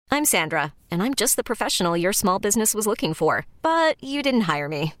I'm Sandra, and I'm just the professional your small business was looking for. But you didn't hire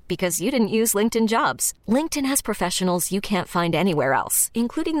me because you didn't use LinkedIn Jobs. LinkedIn has professionals you can't find anywhere else,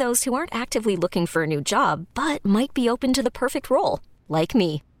 including those who aren't actively looking for a new job, but might be open to the perfect role, like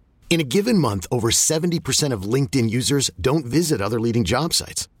me. In a given month, over 70% of LinkedIn users don't visit other leading job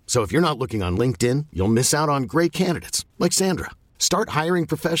sites. So if you're not looking on LinkedIn, you'll miss out on great candidates like Sandra. Start hiring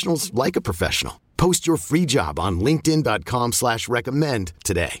professionals like a professional. Post your free job on linkedin.com/recommend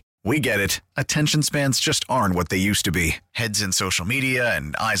today. We get it. Attention spans just aren't what they used to be. Heads in social media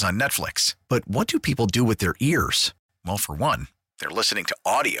and eyes on Netflix. But what do people do with their ears? Well, for one, they're listening to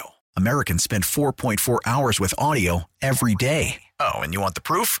audio. Americans spend 4.4 hours with audio every day. Oh, and you want the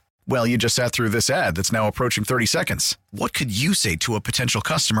proof? Well, you just sat through this ad that's now approaching 30 seconds. What could you say to a potential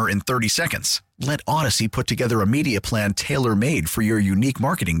customer in 30 seconds? Let Odyssey put together a media plan tailor-made for your unique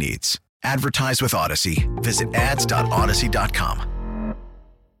marketing needs. Advertise with Odyssey. Visit ads.odyssey.com.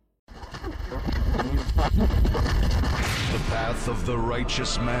 The path of the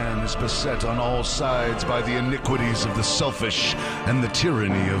righteous man is beset on all sides by the iniquities of the selfish and the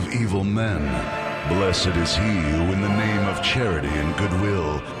tyranny of evil men. Blessed is he who in the name of charity and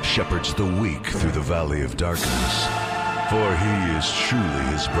goodwill shepherds the weak through the valley of darkness. For he is truly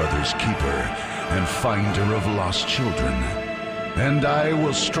his brother's keeper and finder of lost children. And I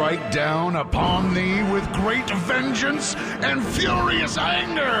will strike down upon thee with great vengeance and furious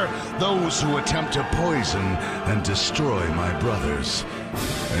anger those who attempt to poison and destroy my brothers.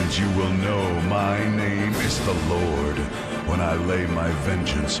 And you will know my name is the Lord when I lay my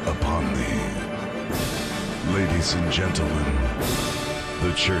vengeance upon thee. Ladies and gentlemen,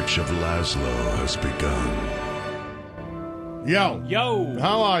 the Church of Laszlo has begun. Yo.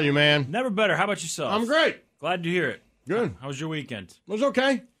 How are you, man? Never better. How about yourself? I'm great. Glad to hear it. Good. How was your weekend? It was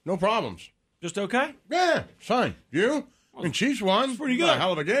okay. No problems. Just okay? Yeah, fine. You? I mean, Chiefs won. Pretty good. A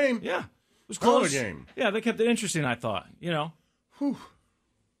hell of a game. Yeah. It was Hell close. of a game. Yeah, they kept it interesting, I thought. You know. Whew.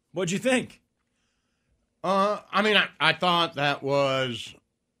 What'd you think? I thought that was...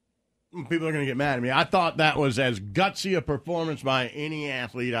 People are going to get mad at me. I thought that was as gutsy a performance by any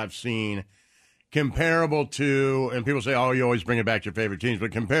athlete I've seen, comparable to, and people say, oh, you always bring it back to your favorite teams,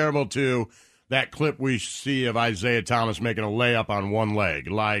 but comparable to that clip we see of Isaiah Thomas making a layup on one leg,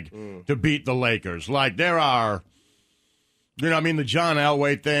 to beat the Lakers. Like, there are, the John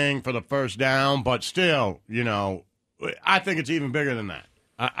Elway thing for the first down, but still, I think it's even bigger than that.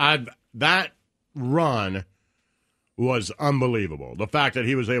 That run was unbelievable. The fact that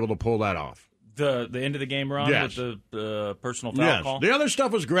he was able to pull that off. The end of the game run Yes. with the personal foul call? The other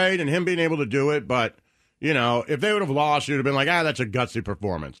stuff was great and him being able to do it, but, if they would have lost, you'd have been like, that's a gutsy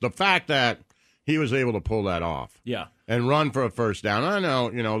performance. The fact that he was able to pull that off. Yeah. And run for a first down. I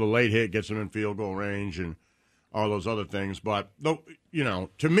know, the late hit gets him in field goal range and all those other things, but,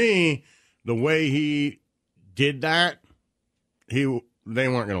 to me, the way he did that, they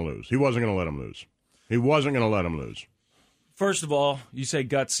weren't going to lose. He wasn't going to let them lose. He wasn't going to let them lose. First of all, you say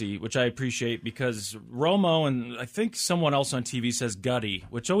gutsy, which I appreciate because Romo and I think someone else on TV says gutty,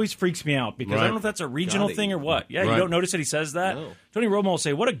 which always freaks me out because I don't know if that's a regional thing or what. Yeah, Right. You don't notice that he says that? No. Tony Romo will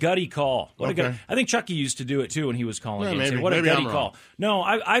say, what a gutty call. Okay. I think Chucky used to do it too when he was calling games. maybe- Say, what a maybe gutty I'm call. wrong. No,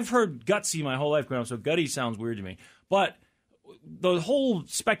 I've heard gutsy my whole life growing up, so gutty sounds weird to me. But the whole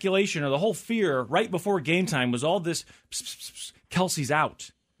speculation or the whole fear right before game time was all this, Kelsey's out.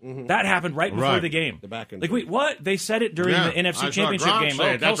 Mm-hmm. That happened right before the game. The back end. Like, wait, what? They said it during the NFC Championship game.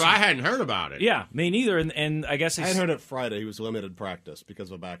 That's Kelsey. why I hadn't heard about it. Yeah, me neither. And I guess I had heard it Friday. He was limited practice because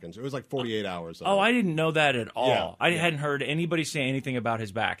of a back injury. It was like 48 hours. Oh, I didn't know that at all. Yeah. I hadn't heard anybody say anything about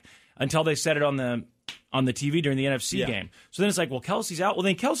his back until they said it on the TV during the NFC game. So then it's like, well, Kelsey's out. Well,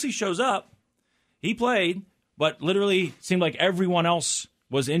 then Kelsey shows up. He played, but literally seemed like everyone else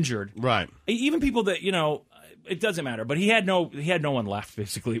was injured. Right. Even people that, it doesn't matter. But he had no one left,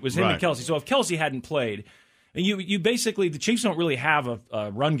 basically. It was him and Kelsey. So if Kelsey hadn't played, you basically, the Chiefs don't really have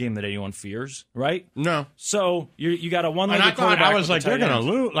a run game that anyone fears, right? No. So you got a one-legged And quarterback. I was like, with they're the tight going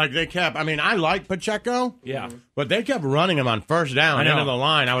to end. lose. Like, they kept, I like Pacheco. Yeah. But they kept running him on first down I know. into the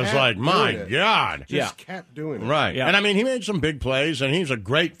line. I was Kept like, my doing it. God. Just kept doing it. Right. Yeah. And, he made some big plays, and he's a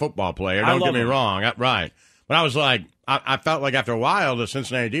great football player. I Don't get love me him. wrong. Right. But I was like, I felt like after a while, the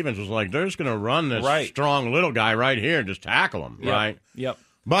Cincinnati defense was like, they're just going to run this strong little guy right here and just tackle him, right? Yep.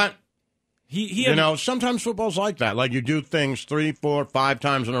 But, He had, sometimes football's like that. Like, you do things 3, 4, 5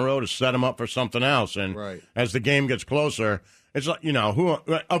 times in a row to set them up for something else. And as the game gets closer, it's like,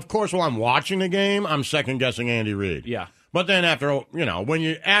 of course, while I'm watching the game, I'm second-guessing Andy Reid. Yeah. But then after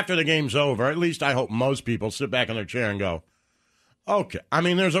the game's over, at least I hope most people sit back in their chair and go, okay.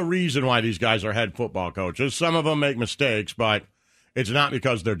 There's a reason why these guys are head football coaches. Some of them make mistakes, but it's not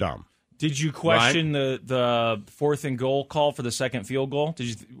because they're dumb. Did you question the 4th and goal call for the second field goal?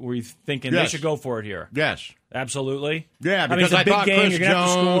 Were you thinking they should go for it here? Yes. Absolutely. Yeah, because I thought Chris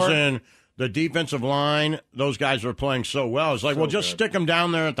Jones and the defensive line, those guys were playing so well. It's like, just stick them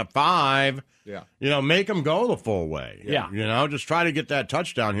down there at the 5. Yeah. Make them go the full way. Yeah. Just try to get that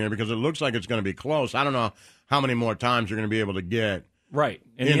touchdown here because it looks like it's going to be close. I don't know how many more times you're going to be able to get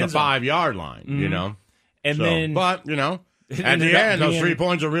in the 5-yard line, And then, but, at the end, those 3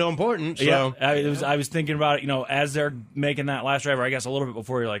 points are real important. So. Yeah, I was thinking about it, as they're making that last drive, or I guess a little bit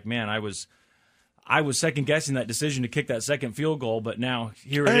before, you're like, man, I was second-guessing that decision to kick that second field goal, but now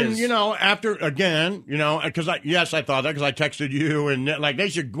here it is. And, after, again, because I thought that because I texted you, and,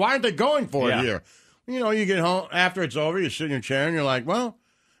 why aren't they going for it here? You get home, after it's over, you sit in your chair, and you're like, well,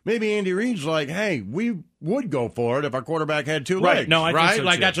 maybe Andy Reid's like, hey, we would go for it if our quarterback had 2 legs. No, I think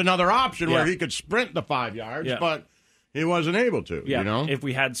so, too. That's another option where he could sprint the 5 yards, but he wasn't able to, if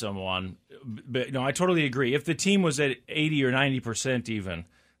we had someone. But, I totally agree. If the team was at 80 or 90% even,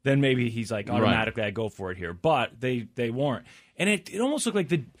 then maybe he's like, automatically I go for it here. But they weren't. And it almost looked like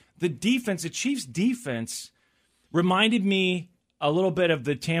the defense, the Chiefs' defense, reminded me a little bit of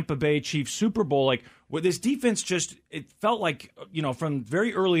the Tampa Bay Chiefs Super Bowl. Like, where this defense it felt like, from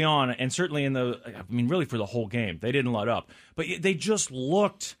very early on, and certainly really for the whole game, they didn't let up. But they just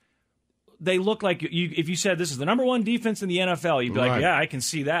looked... They look like if you said this is the number 1 defense in the NFL, you'd be like, yeah, I can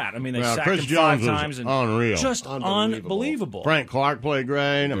see that. I mean, they sacked Chris him 5 Jones times and unreal, just unbelievable. Frank Clark played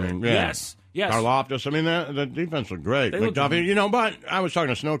great. I mean, yes. Karlaftis. I mean, the defense looked great. McDuffie, but I was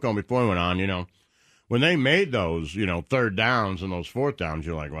talking to Snowcone before we went on. When they made those, 3rd downs and those 4th downs,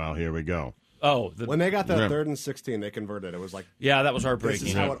 you're like, well, here we go. Oh, when they got that 3rd and 16, they converted. It was like, that was heartbreaking. This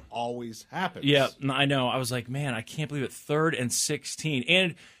is how it always happens. Yeah, I know. I was like, man, I can't believe it. 3rd and 16,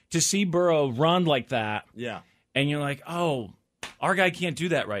 and to see Burrow run like that, and you're like, oh, our guy can't do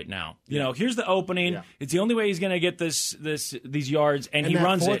that right now. Here's the opening. Yeah. It's the only way he's going to get these yards, and he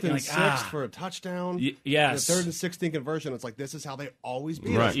runs it. 4th and 6th for a touchdown. Yes. The 3rd and 16 conversion. It's like this is how they always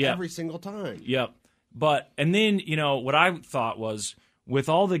beat us every single time. Yep. And then what I thought was with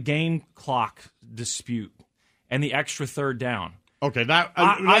all the game clock dispute and the extra 3rd down. Okay,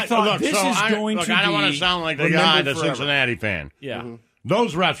 I thought this is going to be. I don't want to sound like the guy, the Cincinnati fan. Yeah. Mm-hmm.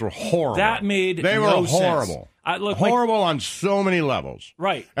 Those refs were horrible. They were horrible. Horrible on so many levels.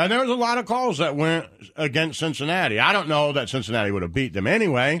 Right. And there was a lot of calls that went against Cincinnati. I don't know that Cincinnati would have beat them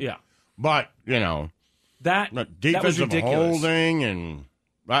anyway. Yeah. But, that defensive was ridiculous. holding and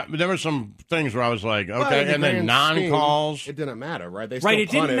there were some things where I was like, okay, and then non-calls. It didn't matter, right? It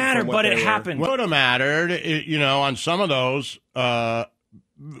didn't matter, but it happened. It would have mattered, on some of those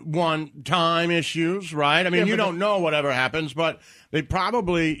one-time issues, right? I mean, you don't know whatever happens, but they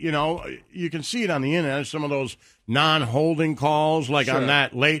probably, you can see it on the internet, some of those non-holding calls, like on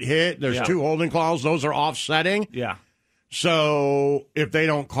that late hit, there's 2 holding calls. Those are offsetting. Yeah. So if they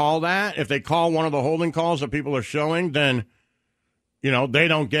don't call that, if they call one of the holding calls that people are showing, then, they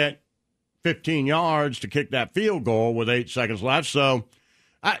don't get 15 yards to kick that field goal with 8 seconds left. So,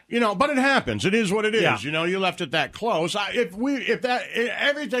 but it happens. It is what it is. Yeah. You left it that close. If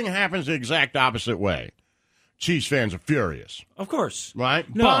everything happens the exact opposite way, Chiefs fans are furious. Of course. Right?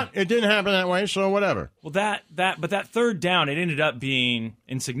 No. But it didn't happen that way, so whatever. Well, but that 3rd down, it ended up being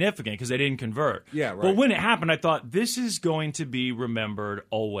insignificant because they didn't convert. Yeah, right. But when it happened, I thought, this is going to be remembered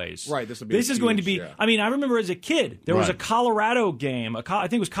always. Right, this is going to be, yeah. I mean, I remember as a kid, there was a Colorado game, I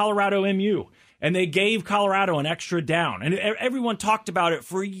think it was Colorado MU, and they gave Colorado an extra down. And everyone talked about it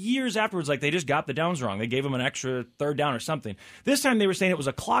for years afterwards, like they just got the downs wrong. They gave them an extra 3rd down or something. This time they were saying it was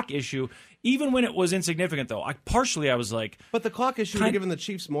a clock issue. Even when it was insignificant, though, I was like... But the clock issue would have given the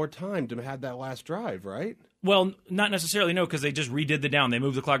Chiefs more time to have that last drive, right? Well, not necessarily, no, because they just redid the down. They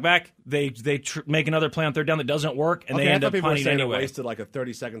moved the clock back. They make another play on 3rd down that doesn't work, and they end up punting anyway. It wasted like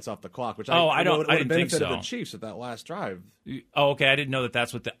 30 seconds off the clock, which I didn't think so. The Chiefs at that last drive. Oh, okay, I didn't know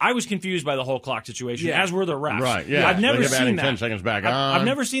that's what I was confused by the whole clock situation, as were the refs. Right, yeah. I've never seen that. 10 seconds back on. I've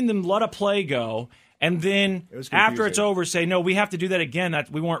never seen them let a play go, and then after it's over say, no, we have to do that again.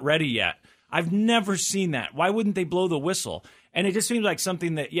 We weren't ready yet. I've never seen that. Why wouldn't they blow the whistle? And it just seems like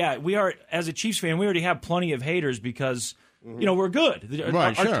something that, we are, as a Chiefs fan, we already have plenty of haters because, we're good.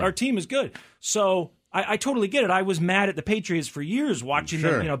 Our team is good. So I totally get it. I was mad at the Patriots for years watching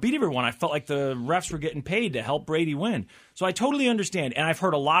them, beat everyone. I felt like the refs were getting paid to help Brady win. So I totally understand. And I've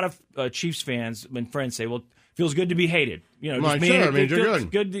heard a lot of Chiefs fans and friends say, well, feels good to be hated. It's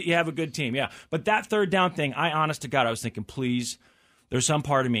good that you have a good team. Yeah. But that 3rd down thing, honest to God, I was thinking, please, there's some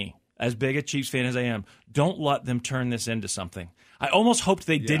part of me, as big a Chiefs fan as I am, don't let them turn this into something. I almost hoped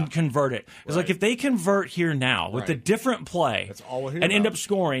they didn't convert it. It's like if they convert here now with a different play That's all we'll hear and end about. up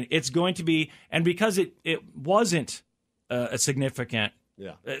scoring, it's going to be, and because it wasn't a significant,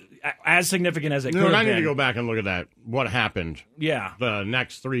 as significant as it could have I been. need to go back and look at that. What happened? Yeah. The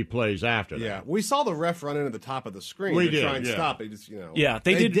next 3 plays after that. Yeah, we saw the ref run into the top of the screen We to did, try and yeah. stop it. Just, Yeah,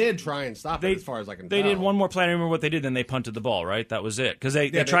 they they did try and stop it as far as I can tell. They did one more play. I don't remember what they did. Then they punted the ball. Right, that was it. Because they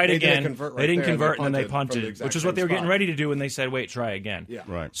tried they didn't again. convert right they didn't there, and they convert, and then they punted from the punted, exact which is what same they were getting spot. ready to do. And they said, "Wait, try again." Yeah.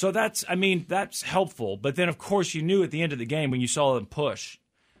 Right. So that's helpful. But then, of course, you knew at the end of the game when you saw them push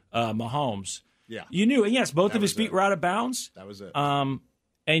Mahomes. Yeah. You knew, and yes, both That of his was feet it. were out of bounds. That was it.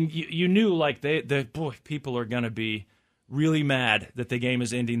 And you knew, like, people are going to be really mad that the game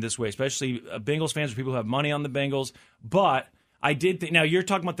is ending this way, especially Bengals fans or people who have money on the Bengals. But I did think, now you're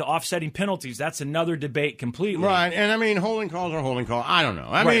talking about the offsetting penalties. That's another debate completely. Right, and I mean, holding calls are holding calls. I don't know.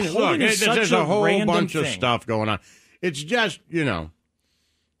 I Right, mean, holding look, is there's such a a whole random bunch of thing. stuff going on. It's just,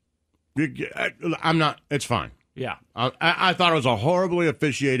 I'm not, it's fine. Yeah. I thought it was a horribly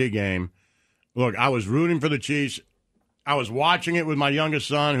officiated game. Look, I was rooting for the Chiefs. I was watching it with my youngest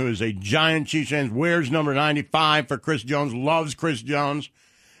son, who is a giant Chiefs fan, wears number 95 for Chris Jones, loves Chris Jones.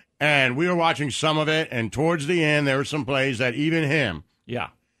 And we were watching some of it, and towards the end, there were some plays that even him, Yeah.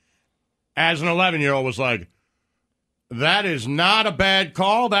 as an 11-year-old, was like, that is not a bad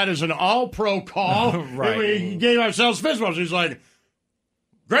call. That is an all-pro call. Right. And we gave ourselves fist bumps. He's like,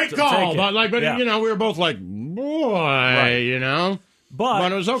 great So call. take it. Yeah. We were both like, boy,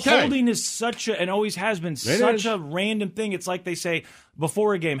 But it was okay. Holding is such a, and always has been such a random thing. It's like they say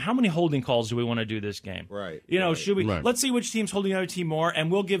before a game, how many holding calls do we want to do this game? Right. Should we? Right. Let's see which team's holding the other team more,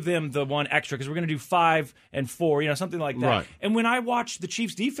 and we'll give them the one extra because we're going to do 5 and 4, something like that. Right. And when I watched the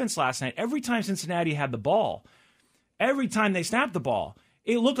Chiefs' defense last night, every time Cincinnati had the ball, every time they snapped the ball,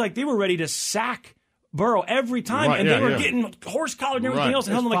 it looked like they were ready to sack Burrow every time, Right, and yeah, they were yeah. getting horse collared and everything Right. else.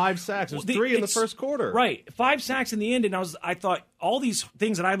 And There's held them like 5 sacks. There's 3 in the first quarter. Right, 5 sacks in the end, and I thought all these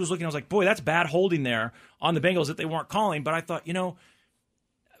things that I was looking, I was like, boy, that's bad holding there on the Bengals that they weren't calling. But I thought,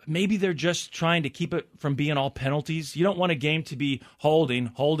 maybe they're just trying to keep it from being all penalties. You don't want a game to be holding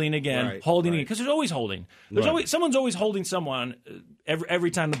again, Right, holding right. again, because there's always holding. Someone's always holding someone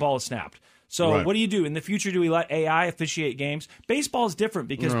every time the ball is snapped. So Right. what do you do in the future? Do we let AI officiate games? Baseball is different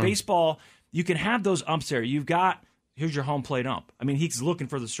because baseball, you can have those umps there. Here's your home plate ump. I mean, he's looking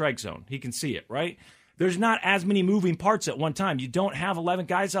for the strike zone. He can see it, right? There's not as many moving parts at one time. You don't have 11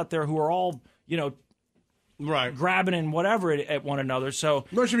 guys out there who are all, Right. grabbing and whatever at one another. So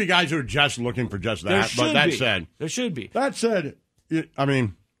There should be guys who are just looking for just there that. should But that be. said, There should be. I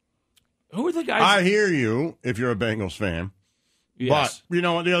mean, Who are the guys? I hear you if you're a Bengals fan. yes. But,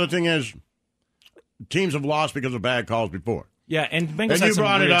 the other thing is, teams have lost because of bad calls before. Yeah, and Bengals And had you some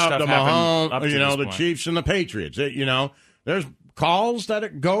brought it weird up, stuff the happen Mahomes, up to this the point. Chiefs and the Patriots. There's calls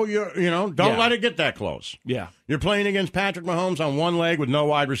that go, don't Yeah. let it get that close. Yeah. You're playing against Patrick Mahomes on one leg with no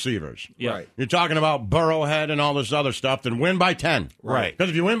wide receivers. Yeah. Right. You're talking about Burrowhead and all this other stuff, then win by 10. Right. Because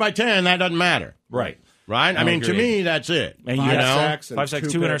if you win by 10, that doesn't matter. Right. Right? I mean, to agree. me, that's it. And Five you know, sacks and 5 sacks,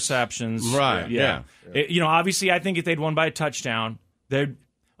 2 2 picks. interceptions. Right, yeah. Obviously, I think if they'd won by a touchdown,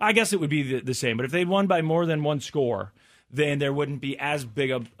 I guess it would be the same. But if they'd won by more than one score, then there wouldn't be as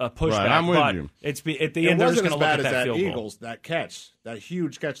big a pushback. Right, I'm with but you. At the It end, they're just wasn't going to as look bad at as that that field goal. Eagles, that catch, that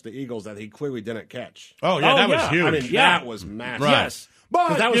huge catch, the Eagles that he clearly didn't catch. Oh, yeah, that was yeah. huge. I mean, Yeah. that was massive. Right. Yes.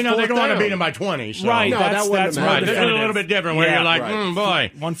 But, that was they fourth don't want to down. beat them by 20. So. Right. No, that that's wouldn't more have Right, this is a definitive. little bit different where Yeah. you're like, Right.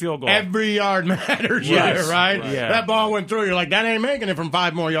 boy, One field goal. every yard matters Yes. here, right? Right. Yeah. That ball went through. You're like, that ain't making it from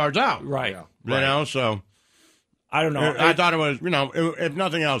 5 more yards out. Right. Yeah. So I don't know. I thought it was, if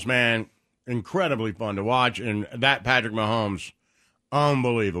nothing else, man, incredibly fun to watch. And that Patrick Mahomes,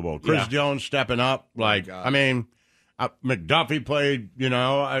 unbelievable. Chris Yeah. Jones stepping up. Like, God. I mean, McDuffie played,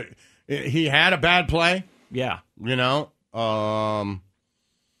 he had a bad play, Yeah.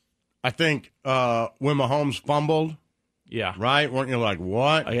 I think when Mahomes fumbled, Yeah. right? Weren't you like,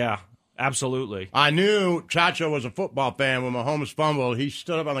 what? Yeah. Absolutely. I knew Chacho was a football fan. When Mahomes fumbled, he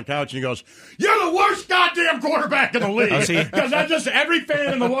stood up on the couch and he goes, "You're the worst goddamn quarterback in the league." Oh, see? Because that's just every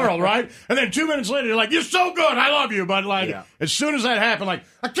fan in the world, right? And then 2 minutes later, you're like, "You're so good. I love you." But, like, Yeah. as soon as that happened, like,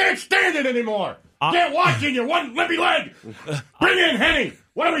 I can't stand it anymore. Can't watch in your one lippy leg. Bring in Henny.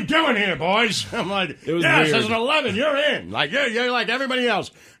 What are we doing here, boys? I'm like, was yes, weird. as an 11, you're in. Like, you're like everybody else.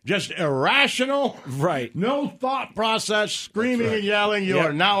 Just irrational. Right. No thought process, screaming and yelling. You Yep.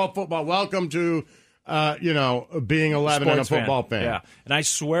 are now a football. Welcome to being 11 and a football fan. Yeah. And I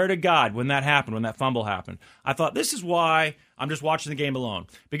swear to God, when that happened, when that fumble happened, I thought, this is why I'm just watching the game alone.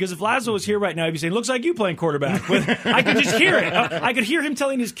 Because if Laszlo was here right now, he'd be saying, looks like you playing quarterback. I could just hear it. I could hear him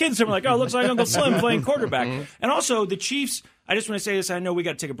telling his kids something like, oh, looks like Uncle Slim playing quarterback. And also, the Chiefs, I just want to say this, I know we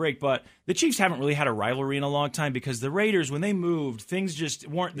got to take a break, but the Chiefs haven't really had a rivalry in a long time because the Raiders, when they moved, things just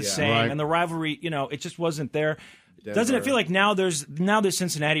weren't the same. Right. And the rivalry, it just wasn't there. Doesn't it feel like now there's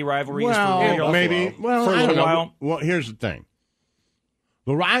Cincinnati rivalry is for real? Maybe. Well, for a I don't little know. while. Well, here's the thing.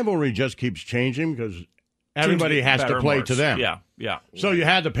 The rivalry just keeps changing because everybody has to play to them. Yeah. So you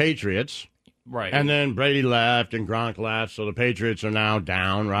had the Patriots. Right. And then Brady left and Gronk left, so the Patriots are now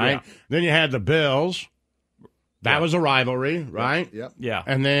down, right? Yeah. Then you had the Bills. That was a rivalry, right? Yep. Yeah.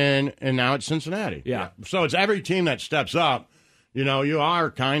 And now it's Cincinnati. Yeah. So it's every team that steps up. You are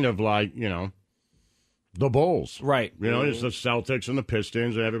kind of like, the Bulls. Right. It's the Celtics and the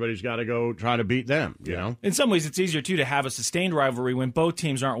Pistons, and everybody's got to go try to beat them, you know? In some ways, it's easier, too, to have a sustained rivalry when both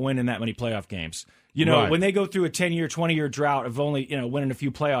teams aren't winning that many playoff games. Right. When they go through a 10-year, 20-year drought of only, winning a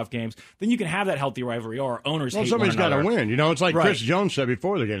few playoff games, then you can have that healthy rivalry, or owners hate somebody's got to win. It's like Right. Chris Jones said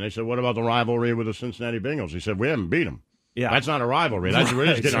before the game. They said, what about the rivalry with the Cincinnati Bengals? He said, we haven't beat them. Yeah. That's not a rivalry. We're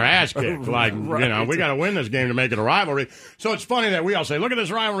just getting our ass kicked. Like, we got to win this game to make it a rivalry. So it's funny that we all say, look at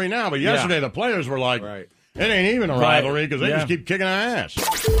this rivalry now. But yesterday the players were like, Right. it ain't even a rivalry because they just keep kicking our ass.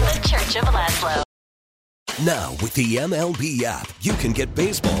 The Church of Laszlo. Now, with the MLB app, you can get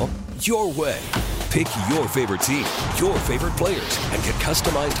baseball your way. Pick your favorite team, your favorite players, and get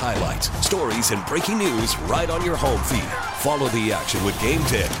customized highlights, stories, and breaking news right on your home feed. Follow the action with Game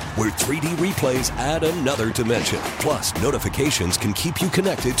Day, where 3D replays add another dimension. Plus, notifications can keep you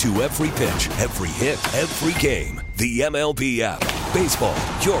connected to every pitch, every hit, every game. The MLB app. Baseball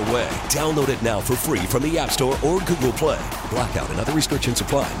your way. Download it now for free from the App Store or Google Play. Blackout and other restrictions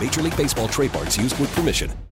apply. Major League Baseball trademarks used with permission.